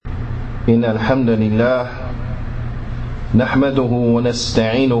إن الحمد لله نحمده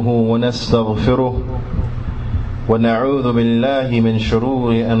ونستعينه ونستغفره ونعوذ بالله من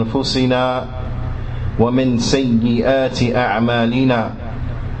شرور أنفسنا ومن سيئات أعمالنا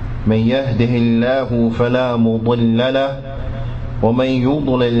من يهده الله فلا مضل له ومن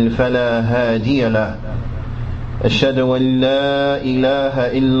يضلل فلا هادي له أشهد أن لا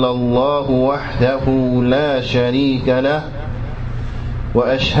إله إلا الله وحده لا شريك له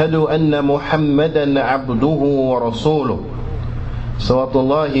وأشهد أن محمدا عبده ورسوله صلوات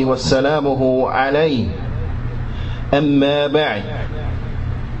الله وسلامه عليه أما بعد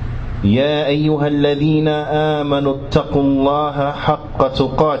يا أيها الذين آمنوا اتقوا الله حق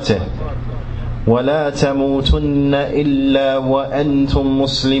تقاته ولا تموتن إلا وأنتم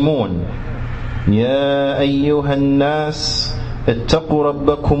مسلمون يا أيها الناس اتقوا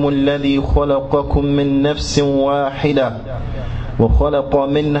ربكم الذي خلقكم من نفس واحدة وخلق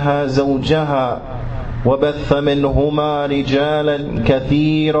منها زوجها وبث منهما رجالا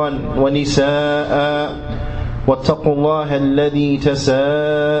كثيرا ونساء واتقوا الله الذي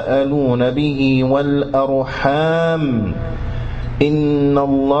تساءلون به والأرحام إن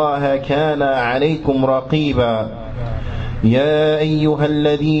الله كان عليكم رقيبا يا أيها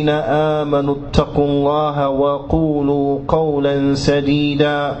الذين آمنوا اتقوا الله وقولوا قولا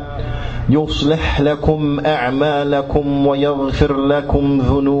سديدا يصلح لكم أعمالكم ويغفر لكم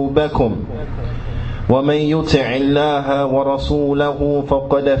ذنوبكم ومن يطع الله ورسوله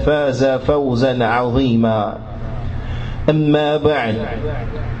فقد فاز فوزا عظيما أما بعد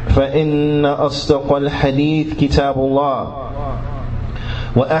فإن أصدق الحديث كتاب الله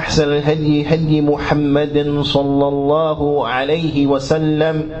وأحسن الهدي هدي محمد صلى الله عليه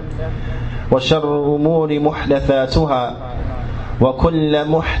وسلم وشر الأمور محدثاتها وكل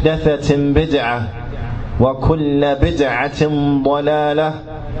محدثة بدعة وكل بدعة ضلالة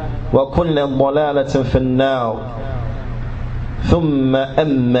وكل ضلالة في النار ثم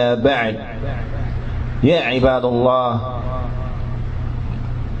أما بعد يا عباد الله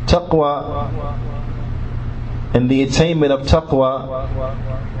taqwa and the attainment of taqwa,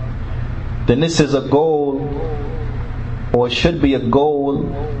 then this is a goal, or should be a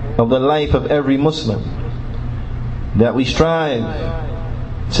goal of the life of every Muslim, that we strive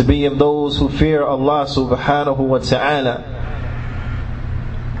to be of those who fear Allah subhanahu wa ta'ala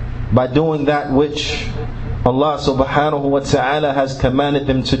by doing that which Allah subhanahu wa ta'ala has commanded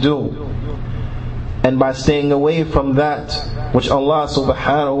them to do, and by staying away from that which Allah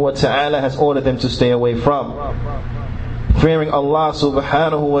subhanahu wa ta'ala has ordered them to stay away from. Fearing Allah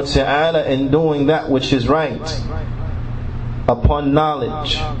subhanahu wa ta'ala and doing that which is right upon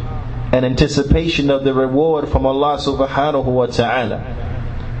knowledge and anticipation of the reward from Allah subhanahu wa ta'ala.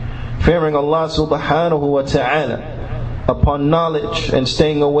 Fearing Allah subhanahu wa ta'ala upon knowledge and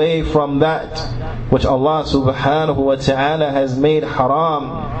staying away from that which Allah subhanahu wa ta'ala has made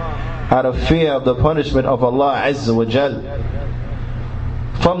haram out of fear of the punishment of Allah Azza wa Jal.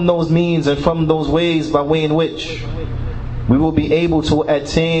 From those means and from those ways by way in which we will be able to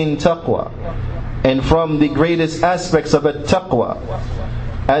attain taqwa, and from the greatest aspects of taqwa,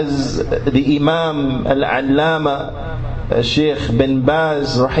 as the Imam Al-Allama Shaykh bin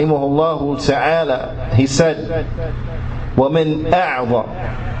Baz rahimahullah ta'ala, he said, وَمِنْ أَعْظَمِ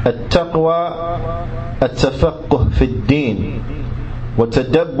التَّقْوَى التَّفَقُّهُ فِي الدِّينِ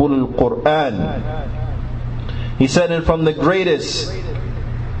وَتَدَبُّرُ الْقُرْآنِ. He said, and from the greatest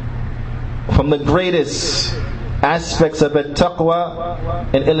aspects of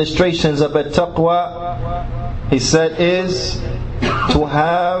taqwa and illustrations of taqwa, he said, is to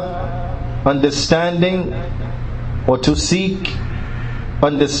have understanding, or to seek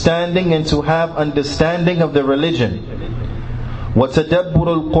understanding and to have understanding of the religion. وَتَدَبُّرُ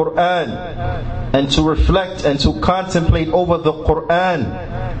الْقُرْآنِ, and to reflect and to contemplate over the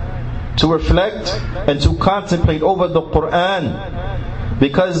Qur'an. To reflect and to contemplate over the Qur'an.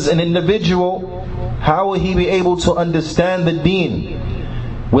 Because an individual, how will he be able to understand the deen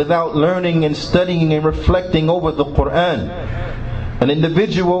without learning and studying and reflecting over the Qur'an? An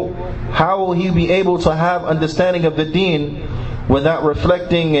individual, how will he be able to have understanding of the deen without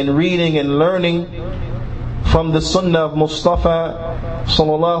reflecting and reading and learning from the Sunnah of Mustafa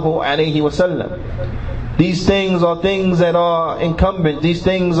sallallahu alayhi wasallam? These things are things that are incumbent. These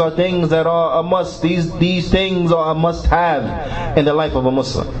things are things that are a must. These things are a must-have in the life of a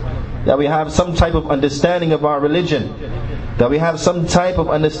Muslim. That we have some type of understanding of our religion. That we have some type of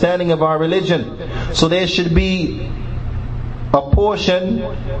understanding of our religion. So there should be a portion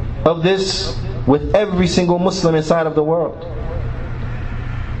of this with every single Muslim inside of the world.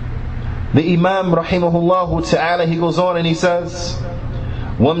 The Imam rahimahullah ta'ala, he goes on and he says,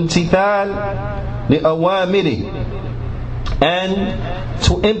 وامتثال لأوامره, and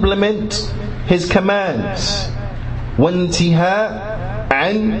to implement his commands, وانتهاء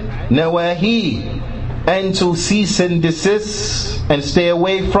عن نواهيه, and to cease and desist and stay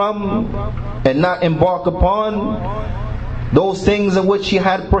away from and not embark upon those things in which he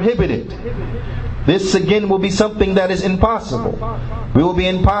had prohibited. This again will be something that is impossible. It will be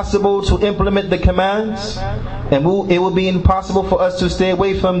impossible to implement the commands, and it will be impossible for us to stay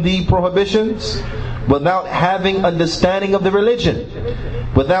away from the prohibitions without having understanding of the religion,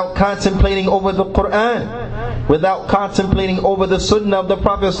 without contemplating over the Quran, without contemplating over the Sunnah of the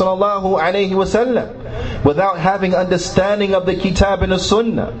Prophet sallallahu alaihi wasallam, without having understanding of the Kitab and the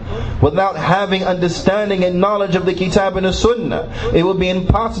Sunnah, without having understanding and knowledge of the Kitab and the Sunnah. It will be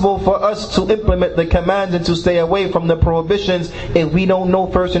impossible for us to implement the commands and to stay away from the prohibitions if we don't know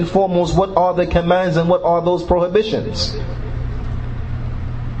first and foremost what are the commands and what are those prohibitions.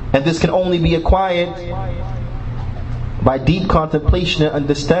 And this can only be acquired by deep contemplation and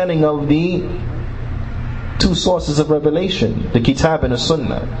understanding of the two sources of revelation, the Kitab and the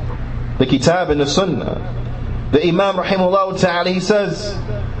Sunnah. The Kitab and the Sunnah. The Imam rahimahullah ta'ala, he says,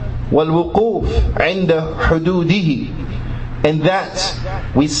 وَالْوُقُوفِ عِنْدَ حُدُودِهِ, and that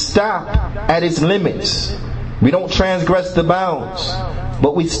we stop at its limits. We don't transgress the bounds,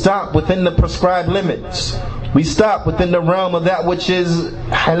 but we stop within the prescribed limits. We stop within the realm of that which is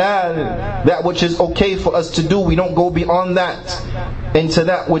halal, that which is okay for us to do. We don't go beyond that into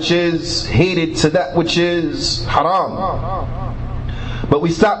that which is hated, to that which is haram. But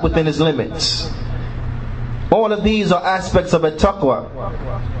we stop within his limits. All of these are aspects of a taqwa.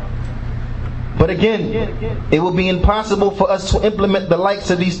 But again, it will be impossible for us to implement the likes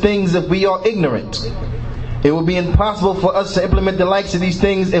of these things if we are ignorant. It will be impossible for us to implement the likes of these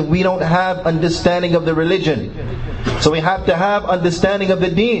things if we don't have understanding of the religion. So we have to have understanding of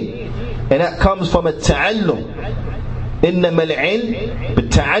the deen, and that comes from a ta'allum. إِنَّمَا الْعِلْمُ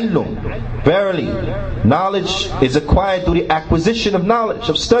بِالتَّعَلُّمِ. Verily, knowledge is acquired through the acquisition of knowledge,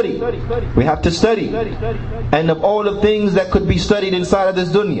 of study. We have to study. And of all the things that could be studied inside of this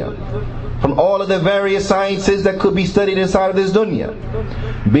dunya, from all of the various sciences that could be studied inside of this dunya,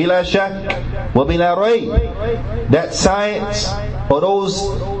 bila shak wa bila rayb, that science or those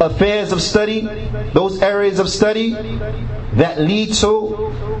affairs of study, those areas of study that lead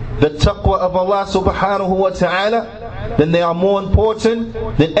to the taqwa of Allah subhanahu wa ta'ala, then they are more important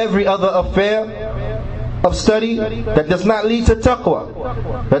than every other affair of study that does not lead to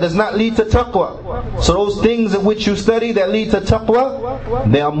taqwa. That does not lead to taqwa. So those things in which you study that lead to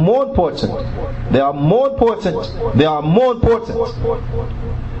taqwa, they are more important. They are more important. They are more important.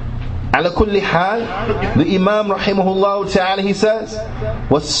 على كل حال, the Imam rahimahullah ta'ala, he says,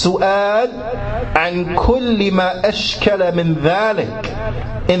 وَالسُّؤَالِ عَنْ كُلِّ مَا أَشْكَلَ مِنْ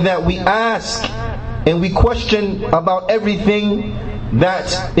ذَلِكَ, in that we ask and we question about everything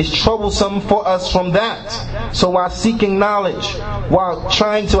that is troublesome for us from that. So while seeking knowledge, while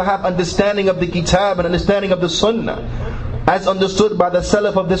trying to have understanding of the Kitab and understanding of the Sunnah, as understood by the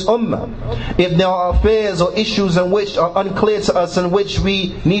Salaf of this Ummah, if there are affairs or issues in which are unclear to us, in which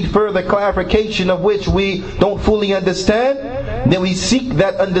we need further clarification, of which we don't fully understand, then we seek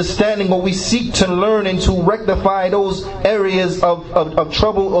that understanding, or we seek to learn and to rectify those areas of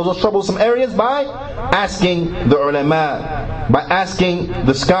trouble, or those troublesome areas, by asking the ulama, by asking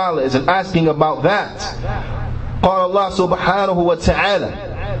the scholars and asking about that. قال Allah subhanahu wa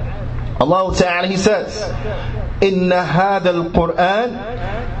ta'ala, Allah ta'ala, he says, إن هذا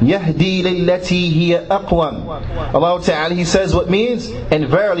القرآن يهدي للتي هي أقوم. Allah Ta'ala, he says what means, and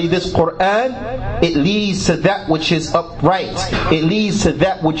verily this Quran, it leads to that which is upright, it leads to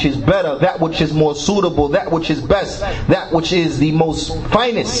that which is better, that which is more suitable, that which is best, that which is the most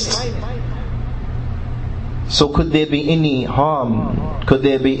finest. So could there be any harm, could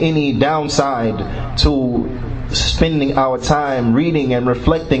there be any downside to spending our time reading and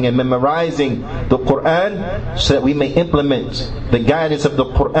reflecting and memorizing the Quran so that we may implement the guidance of the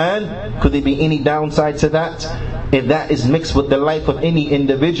Quran? Could there be any downside to that? If that is mixed with the life of any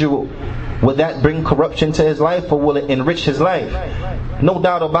individual, will that bring corruption to his life, or will it enrich his life? No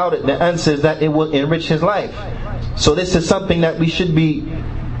doubt about it, the answer is that it will enrich his life. So this is something that we should be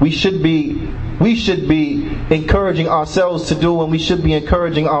encouraging ourselves to do, and we should be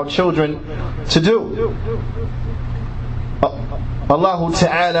encouraging our children to do. Allah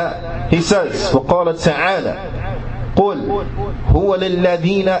Ta'ala, he says, وقال تعالى قل هو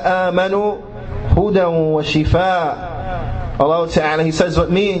للذين آمنوا هدى وشفاء. Allah Ta'ala, he says what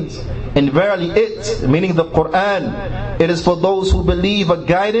means, and verily it, meaning the Quran, it is for those who believe a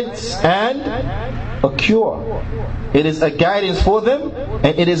guidance and a cure. It is a guidance for them,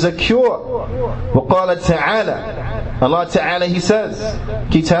 and it is a cure. وقال تعالى, Allah Ta'ala He says,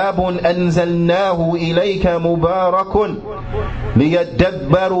 كتاب أنزلناه إليك مبارك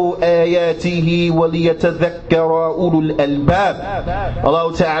ليدبروا آياته وليتذكر أولو الألباب.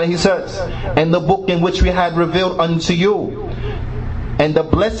 Allah Ta'ala He says, and the book in which we had revealed unto you, and the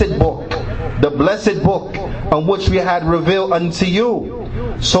blessed book on which we had revealed unto you,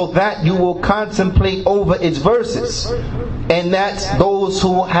 so that you will contemplate over its verses, and that those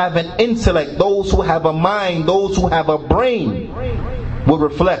who have an intellect, those who have a mind, those who have a brain will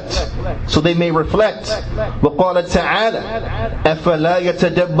reflect, so they may reflect. وقال تعالى أفلا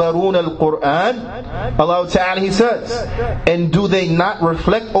يتدبرون القرآن. Allah Ta'ala He says, and do they not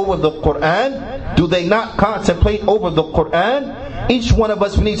reflect over the Quran? Do they not contemplate over the Quran? Each one of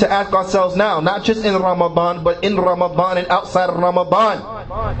us, we need to ask ourselves now, not just in Ramadan, but in Ramadan and outside of Ramadan.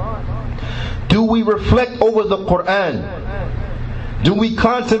 Do we reflect over the Quran? Do we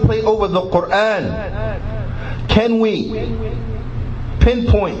contemplate over the Quran? Can we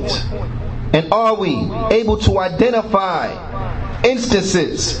pinpoint, and are we able to identify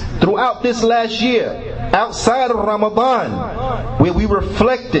instances throughout this last year, outside of Ramadan, where we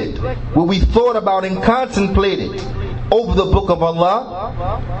reflected, where we thought about and contemplated over the book of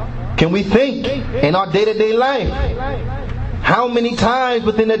Allah? Can we think in our day-to-day life? How many times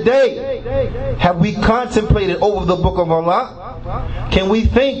within a day have we contemplated over the book of Allah? Can we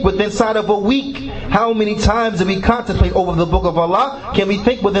think within inside of a week? How many times do we contemplate over the book of Allah? Can we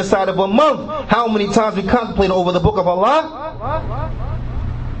think within inside of a month? How many times we contemplate over the book of Allah?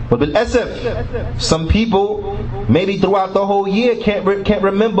 But بالأسف, some people maybe throughout the whole year can't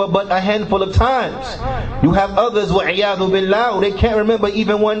remember but a handful of times. You have others, وَعِيَاذُ بِاللَّهِ, they can't remember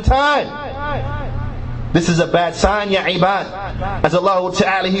even one time. This is a bad sign, ya ibad. As Allah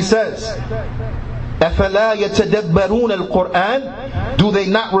Ta'ala He says, أَفَلَا يَتَدَبَّرُونَ الْقُرْآنِ. Do they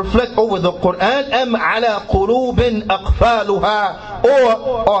not reflect over the Quran? أَمْ عَلَى قُلُوبٍ أَقْفَالُهَا.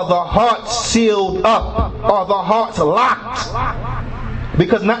 Or are the hearts sealed up? Are the hearts locked?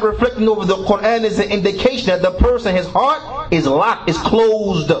 Because not reflecting over the Quran is an indication that the person, his heart is locked, is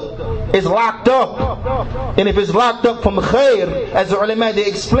closed, is locked up. And if it's locked up from khair, as the ulama they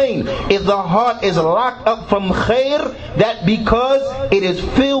explain, if the heart is locked up from khair, that because it is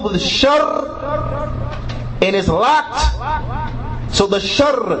filled with shar and is locked, so the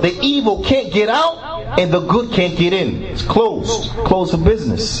shar, the evil can't get out and the good can't get in. It's closed for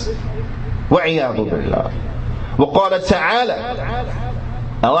business. وَعِيَاذُ بِاللَّهِ. وَقَالَ تَعَالَى,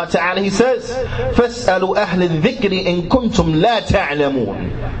 Allah Ta'ala He says, فَاسْأَلُوا أَهْلِ الذِّكْرِ إِن كُنْتُمْ لَا تَعْلَمُونَ.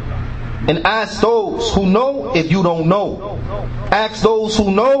 And ask those who know if you don't know. Ask those who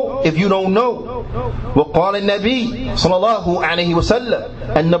know if you don't know. وقال النبي صلى الله عليه وسلم,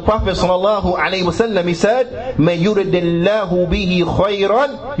 and the Prophet صلى الله عليه وسلم, he said, مَن يُرِدِ اللَّهُ بِهِ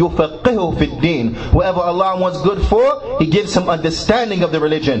خَيْرًا يُفَقِّهُ فِي الدِّينِ. Whoever Allah wants good for, He gives him understanding of the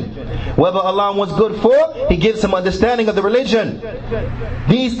religion. Whoever Allah wants good for, He gives him understanding of the religion.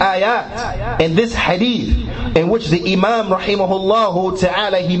 These ayat and this hadith in which the Imam rahimahullah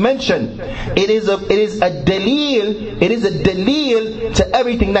ta'ala he mentioned, it is a dalil to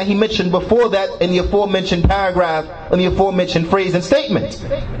everything that he mentioned before that in the aforementioned paragraph, in the aforementioned phrase and statement,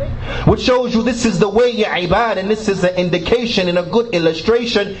 which shows you this is the way, ya ibad, and this is an indication and a good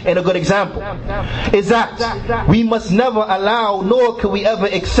illustration and a good example, is that we must never allow, nor can we ever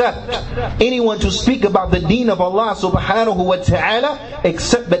accept anyone to speak about the deen of Allah subhanahu wa ta'ala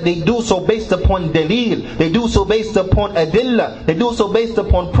except that they do so based upon dalil, they do so based upon adillah, they do so based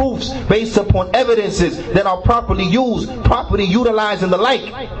upon proofs, based upon evidences that are properly used, properly utilized and the like,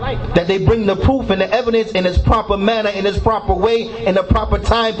 that they bring the proof and the evidence in its proper manner, in its proper way, in the proper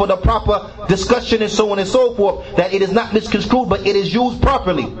time for the proper discussion and so on and so forth, that it is not misconstrued but it is used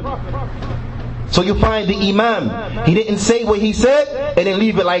properly. So you find the Imam, he didn't say what he said and then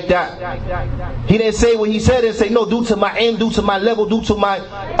leave it like that. He didn't say what he said and say, no, due to my aim, due to my level, due to my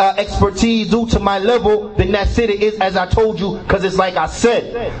expertise, due to my level, then that's it is as I told you, because it's like I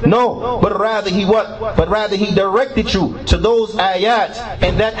said. No, but rather he what? But rather he directed you to those ayat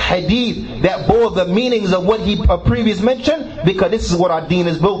and that hadith that bore the meanings of what he previously mentioned, because this is what our deen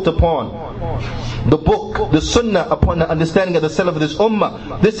is built upon. The book, the sunnah, upon the understanding of the salaf of this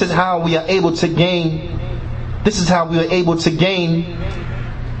ummah. This is how we are able to gain. This is how we are able to gain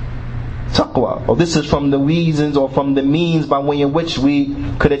taqwa. Or this is from the reasons or from the means by way in which we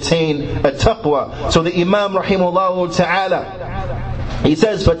could attain a taqwa. So the Imam rahimahullah ta'ala, he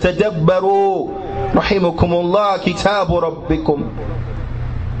says, فَتَدَبَّرُوا رَحِمُكُمُ اللَّهِ كِتَابُ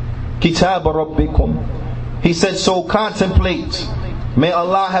رَبِّكُمْ كِتَابَ رَبِّكُمْ. He said, so contemplate, may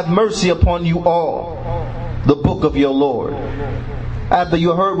Allah have mercy upon you all, the book of your Lord. after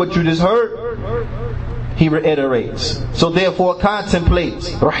you heard what you just heard, he reiterates. So therefore contemplate,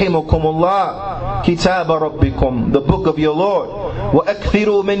 rahimakumullah, kitab rabbikum, the book of your Lord, wa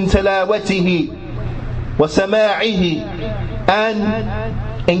akthiru min tilawatihi wa sama'ihi,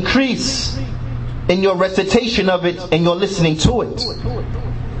 and increase in your recitation of it and your listening to it.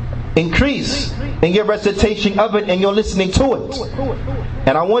 Increase in your recitation of it and your listening to it.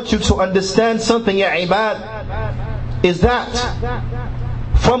 And I want you to understand something, ya ibad, is that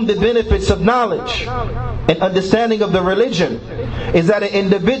from the benefits of knowledge and understanding of the religion is that an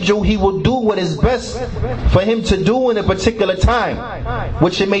individual, he will do what is best for him to do in a particular time,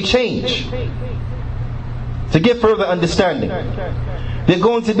 which it may change. To get further understanding, there are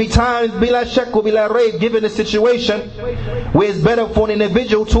going to be times, bila shak wa bila rayb, given a situation where it's better for an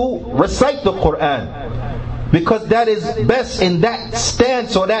individual to recite the Quran, because that is best in that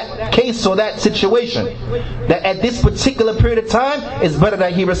stance or that case or that situation. That at this particular period of time, it's better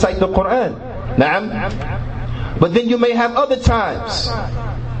that he recite the Quran. Naam. But then you may have other times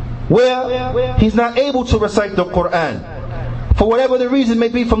where he's not able to recite the Quran, for whatever the reason may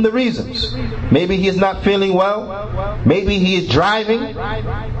be from the reasons. Maybe he is not feeling well. Maybe he is driving.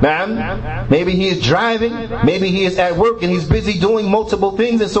 Maybe he is driving. Maybe he is at work and he's busy doing multiple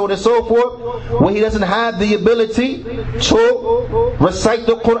things and so on and so forth, where he doesn't have the ability to recite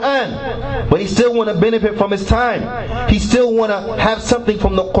the Quran. But he still want to benefit from his time. He still want to have something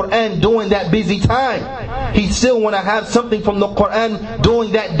from the Quran during that busy time. He still want to have something from the Quran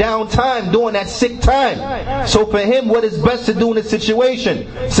during that down time, during that sick time. So for him, what is best to do in this situation?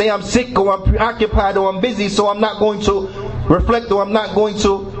 Say I'm sick or I'm preoccupied or I'm busy, so I'm not going to reflect or I'm not going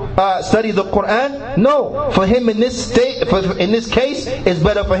to study the Quran? No. For him in this state, in this case, it's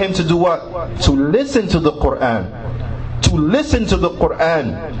better for him to do what? To listen to the Quran. To listen to the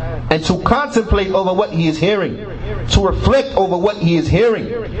Quran and to contemplate over what he is hearing, to reflect over what he is hearing,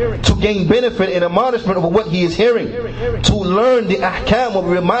 to gain benefit and admonishment over what he is hearing, to learn the ahkam or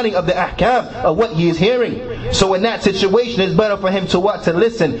reminding of the ahkam of what he is hearing. So in that situation, it's better for him to what? To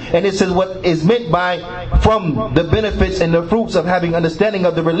listen. And this is what is meant by, from the benefits and the fruits of having understanding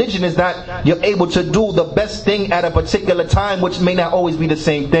of the religion, is that you're able to do the best thing at a particular time, which may not always be the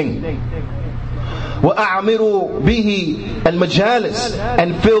same thing. وَأَعْمِرُوا بِهِ الْمَجَالِسِ,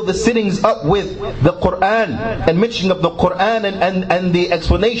 and fill the sittings up with the Quran and mentioning of the Quran and the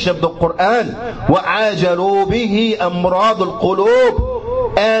explanation of the Quran. وَعَاجَلُوا بِهِ أَمْرَاضُ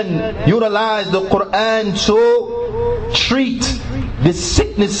الْقُلُوبِ, and utilize the Quran to treat the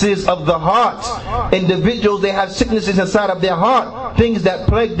sicknesses of the heart. Individuals, they have sicknesses inside of their heart, things that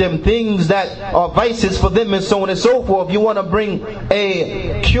plague them, things that are vices for them, and so on and so forth. You want to bring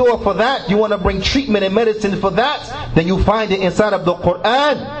a cure for that, you want to bring treatment and medicine for that, then you find it inside of the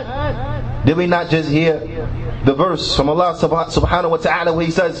Quran. Did we not just hear the verse from Allah subhanahu wa ta'ala where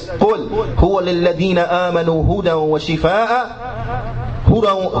he says, قُلْ هُوَ لِلَّذِينَ آمَنُوا هُدًى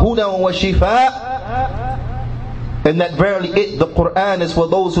وَشِفَاءً, and that verily the Quran is for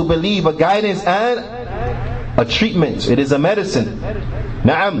those who believe, a guidance and a treatment. It is a medicine.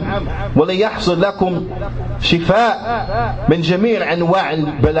 نعم. وَلِيَحْصُلْ لَكُمْ شِفَاء مِنْ جَمِيعٍ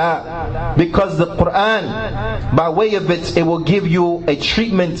أَنْوَاعِ الْبَلَاءِ, because the Quran, by way of it, it will give you a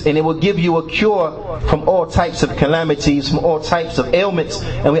treatment and it will give you a cure from all types of calamities, from all types of ailments.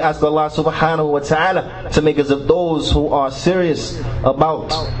 And we ask Allah subhanahu wa ta'ala to make us of those who are serious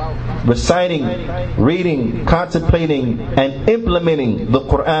about reciting, reading, contemplating and implementing the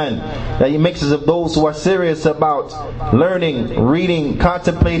Quran. That He makes us of those who are serious about learning, reading,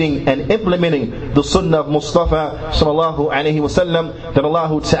 contemplating and implementing the Sunnah of Mustafa sallallahu alaihi wasallam. That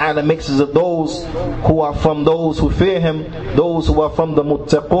Allah ta'ala makes us of those who are from those who fear Him, those who are from the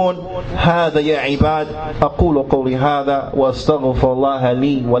muttaqun. هذا يا عباد أقول قولي هذا وأستغفر الله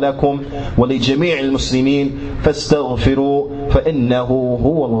لي ولكم ولجميع المسلمين فاستغفروا فإنه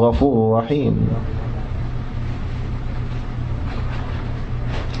هو الغفور الرحيم.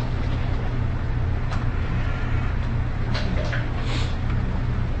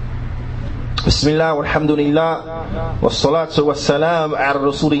 بسم الله والحمد لله والصلاة والسلام على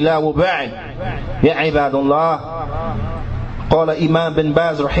رسول الله وبعد. يا عباد الله، قال Imam bin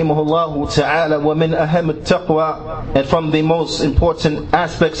Baz rahimahullah ta'ala, وَمِنْ أَهَمِ التَّقْوَى, and from the most important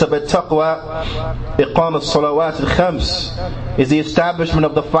aspects of taqwa, إِقَامَ الصَّلَوَاتِ الْخَمْسِ, is the establishment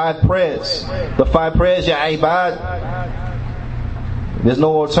of the 5 prayers. The 5 prayers, ya ibad, there's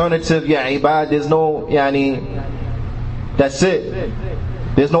no alternative, ya ibad, there's no, that's it.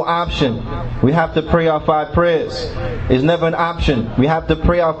 There's no option. We have to pray our 5 prayers. It's never an option. We have to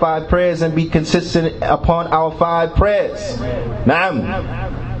pray our 5 prayers and be consistent upon our 5 prayers. Naam.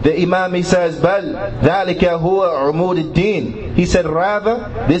 The Imam, he says, بَلْ ذَلِكَ هُوَ عُمُودِ الدِّينِ. He said, rather,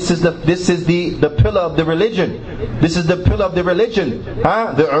 this is the pillar of the religion. This is the pillar of the religion.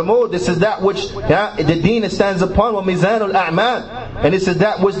 The umud, this is that which the deen stands upon. وَمِزَانُ الْأَعْمَالِ. And this is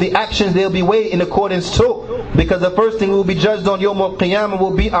that which the actions they'll be weighed in accordance to. Because the first thing we will be judged on Yawm al-Qiyamah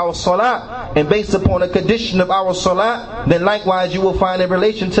will be our salah. And based upon a condition of our salah, then likewise you will find in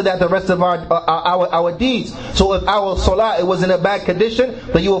relation to that the rest of our deeds. So if our salah it was in a bad condition,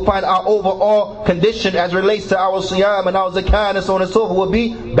 then you will find our overall condition as relates to our siyam and our zakah and so on and so forth will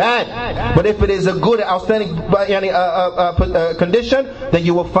be bad. But if it is a good, outstanding condition, then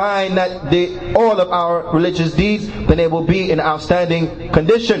you will find that all of our religious deeds, then they will be in outstanding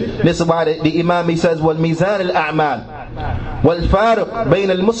condition. This is why the Imam, he says, وَالْمِيزَانِ الْأَعْمَالِ وَالْفَارِقْ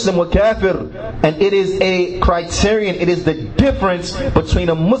بَيْنَ الْمُسْلِمِ وَالْكَافِرِ. And it is a criterion, it is the difference between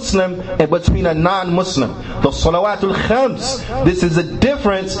a Muslim and between a non-Muslim. The Salawatul Khams, this is a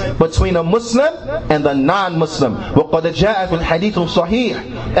difference between a Muslim and the non-Muslim. وَقَدْ جَاءَ فِي الْحَدِيثُ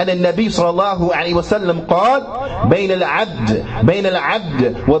الصَّحِيحِ أن النبي صلى الله عليه وسلم قال بين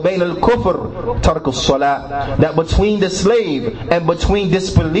العبد وبين الكفر ترك الصلاة. That between the slave and between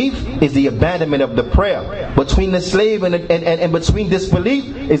disbelief is the abandonment of the prayer. Between the slave and between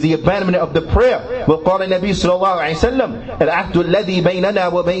disbelief is the abandonment of the prayer. وقال النبي صلى الله عليه وسلم العهد الذي بيننا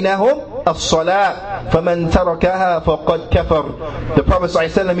وبينهم الصلاة فمن تركها فقد كفر. The Prophet صلى الله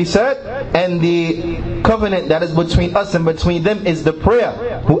عليه وسلم, he said, and the covenant that is between us and between them is the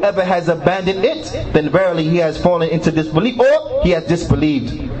prayer. Whoever has abandoned it, then verily he has fallen into disbelief or he has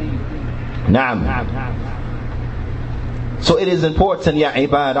disbelieved. Naam. So it is important, ya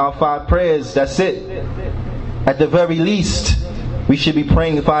ibad, our 5 prayers, that's it. At the very least, we should be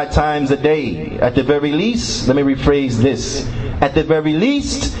praying 5 times a day. At the very least, let me rephrase this. At the very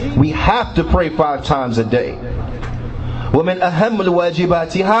least, we have to pray 5 times a day. وَمِنْ أَهَمُّ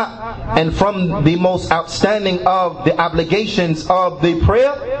الْوَاجِبَاتِهَا. And from the most outstanding of the obligations of the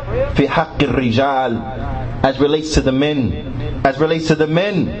prayer, فِي حَقِّ الرِّجَالِ. As relates to the men. As relates to the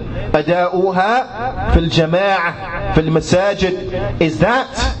men. أَدَاؤُهَا فِي الْجَمَاعَةِ فِي الْمَسَاجِدِ. Is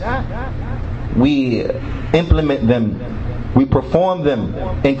that we implement them, we perform them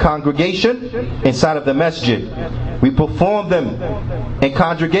in congregation inside of the masjid. We perform them in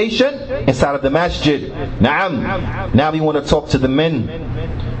congregation inside of the masjid. Naam. Now we want to talk to the men.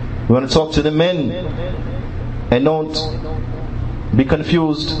 We want to talk to the men. And don't be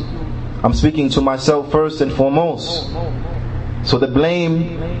confused. I'm speaking to myself first and foremost. So the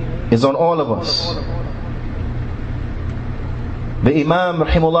blame is on all of us. The Imam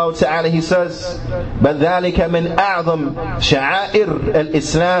rahimahullah ta'ala, he says, بَلْ ذَلِكَ مِنْ أَعْظَمْ شَعَائِرِ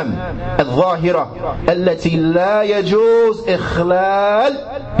الْإِسْلَامِ الظَّاهِرَةِ الَّتِي لَا يَجُوزُ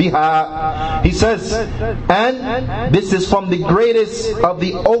إِخْلَالُ بِهَا. He says, and this is from the greatest of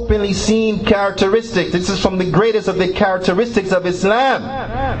the openly seen characteristics. This is from the greatest of the characteristics of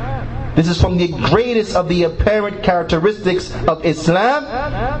Islam. This is from the greatest of the apparent characteristics of Islam,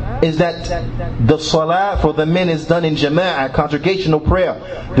 is that the salah for the men is done in jama'ah, congregational prayer.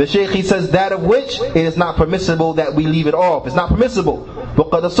 The Shaykh, he says, that of which it is not permissible that we leave it off. It's not permissible.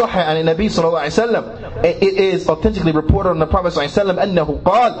 وقد صح عن النبي صلى الله عليه وسلم. It is authentically reported on the Prophet صلى الله عليه وسلم أنه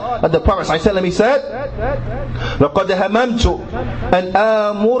قال, that the Prophet صلى الله عليه وسلم, he said, لقد هممت أن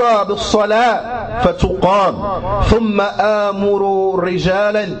آمر بالصلاة فتقام ثم آمر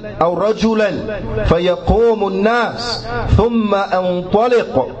رجالا أو رجلا فيقوم الناس ثم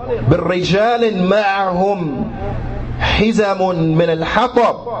انطلق بالرجال معهم حزم من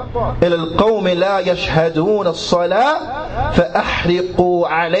الحطب إلى القوم لا يشهدون الصلاة فأحرقوا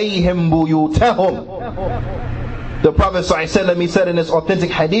عليهم بيوتهم. The Prophet ﷺ, he said in his authentic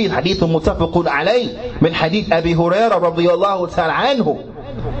hadith متفق عليه من حديث أبي هريرة رضي الله تعالى عنه.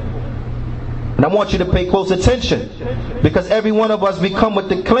 And I want you to pay close attention, because every one of us, we come with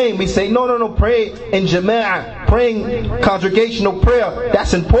the claim, we say, no, pray in jama'ah, praying congregational prayer,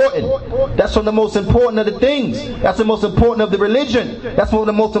 that's important. That's one of the most important of the things. That's the most important of the religion. That's one of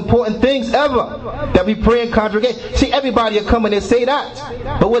the most important things ever, that we pray in congregation. See, everybody will come and they say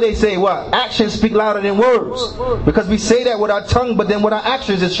that, but what they say, what? Actions speak louder than words, because we say that with our tongue, but then what our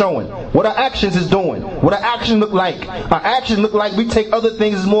actions is showing, what our actions is doing, what our actions look like. Our actions look like we take other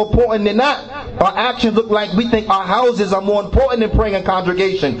things as more important than that. Our actions look like we think our houses are more important than praying in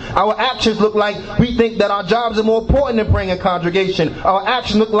congregation. Our actions look like we think that our jobs are more important than praying in congregation. Our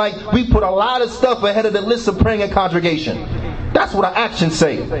actions look like we put a lot of stuff ahead of the list of praying in congregation. That's what our actions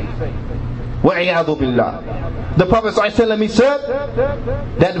say. وَعِيَاذُ بِاللَّهِ. The Prophet ﷺ, he said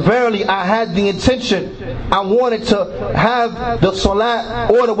that verily I had the intention, I wanted to have the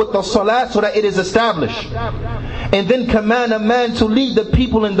salat order with the salat so that it is established. and then command a man to lead the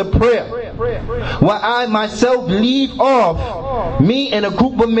people in the prayer, while I myself leave off, me and a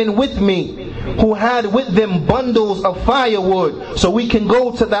group of men with me, who had with them bundles of firewood, so we can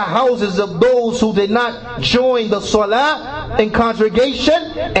go to the houses of those who did not join the salah in congregation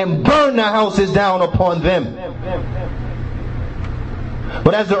and burn the houses down upon them.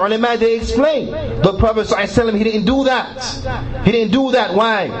 But as the ulama, they explain, the Prophet ﷺ, he didn't do that. He didn't do that.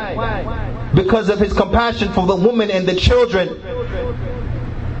 Why? Because of his compassion for the woman and the children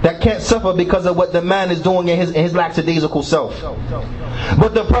that can't suffer because of what the man is doing in his lackadaisical self.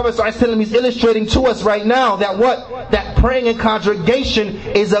 But the Prophet ﷺ is illustrating to us right now that what? That praying in congregation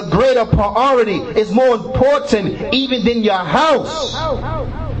is a greater priority. It's more important even than your house.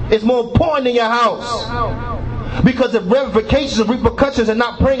 It's more important than your house. Because the ramifications and repercussions of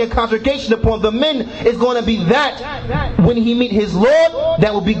not praying in congregation upon the men is going to be that when he meet his Lord,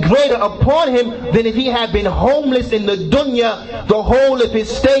 that will be greater upon him than if he had been homeless in the dunya the whole of his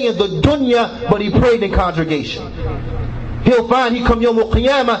stay in the dunya, but he prayed in congregation. He'll find he come Yawm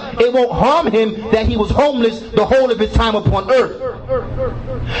al-Qiyamah, it won't harm him that he was homeless the whole of his time upon earth.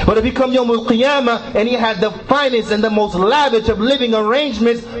 But if he come Yawm al-Qiyamah and he had the finest and the most lavish of living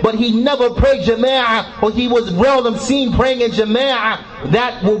arrangements, but he never prayed jama'ah, or he was seldom seen praying in jama'ah,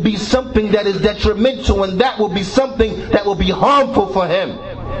 that will be something that is detrimental, and that will be something that will be harmful for him.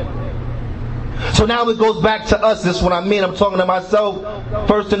 So now it goes back to us. This is what I mean. I'm talking to myself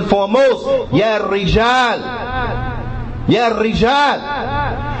first and foremost. Ya Rijal. Ya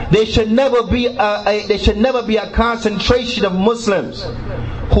Rijal, there should never be a concentration of Muslims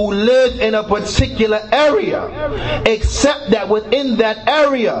who live in a particular area, except that within that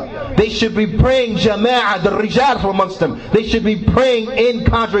area they should be praying jama'ah, the Rijal from amongst them. They should be praying in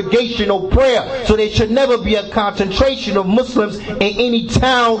congregational prayer. So there should never be a concentration of Muslims in any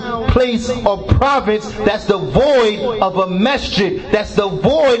town, place or province that's devoid of a masjid, that's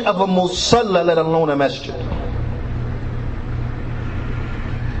devoid of a musalla, let alone a masjid.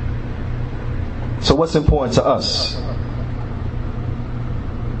 So what's important to us?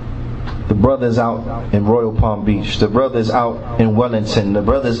 The brothers out in Royal Palm Beach, the brothers out in Wellington, the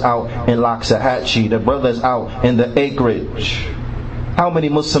brothers out in Loxahatchee, the brothers out in the acreage. How many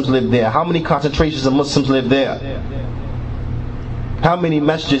Muslims live there? How many concentrations of Muslims live there? How many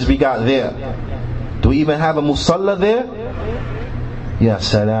masjids we got there? Do we even have a musalla there? Ya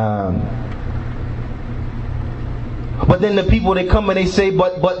Salaam. But then the people, they come and they say,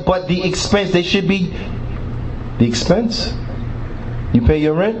 but the expense, they should be the expense. You pay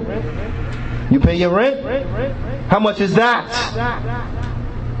your rent? You pay your rent? How much is that?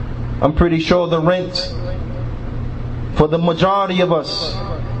 I'm pretty sure the rent for the majority of us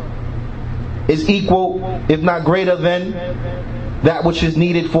is equal, if not greater than that which is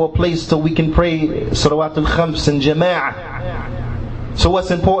needed for a place so we can pray Salawatul Khams and Jama'ah. So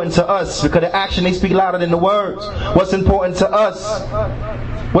what's important to us? Because the action, they speak louder than the words. What's important to us?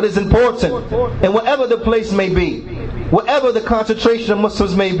 What is important? And whatever the place may be, whatever the concentration of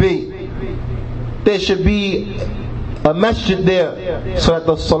Muslims may be, there should be a masjid there, so that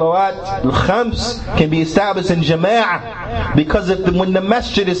the salawat al-khams can be established in jama'ah. Because when the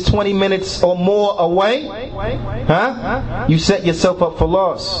masjid is 20 minutes or more away, you set yourself up for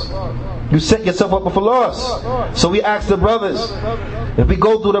loss. You set yourself up for loss. So we ask the brothers, if we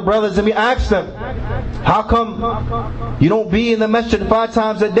go through the brothers and we ask them, how come you don't be in the masjid 5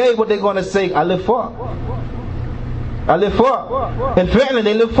 times a day? What they going to say? I live far. I live far. In fact,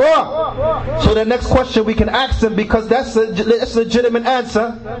 they live far. So the next question we can ask them, because that's a legitimate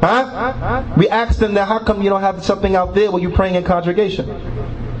answer. We ask them that, how come you don't have something out there where you're praying in congregation?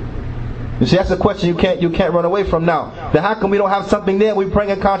 You see, that's a question you can't run away from now. That how come we don't have something there we're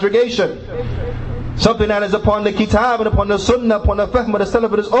praying in congregation? Something that is upon the kitab and upon the sunnah, upon the fahm of the salaf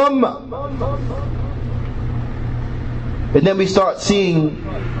of this ummah. And then we start seeing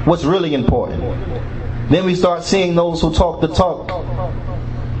what's really important. Then we start seeing those who talk the talk,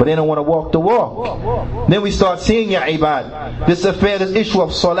 but they don't want to walk the walk. Then we start seeing, ya ibad, this affair, this issue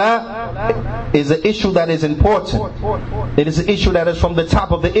of salah is an issue that is important. It is an issue that is from the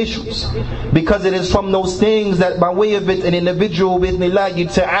top of the issues, because it is from those things that by way of it an individual with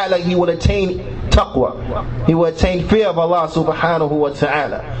nillahi ta'ala, he will attain taqwa, he will attain fear of Allah subhanahu wa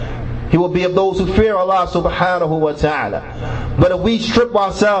ta'ala. He will be of those who fear Allah subhanahu wa ta'ala. But if we strip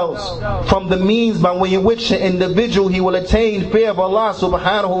ourselves from the means by way in which an individual he will attain fear of Allah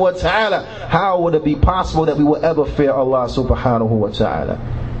subhanahu wa ta'ala, how would it be possible that we will ever fear Allah subhanahu wa ta'ala?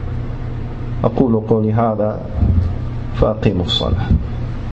 أقول قولي هذا فأقيموا الصلاة.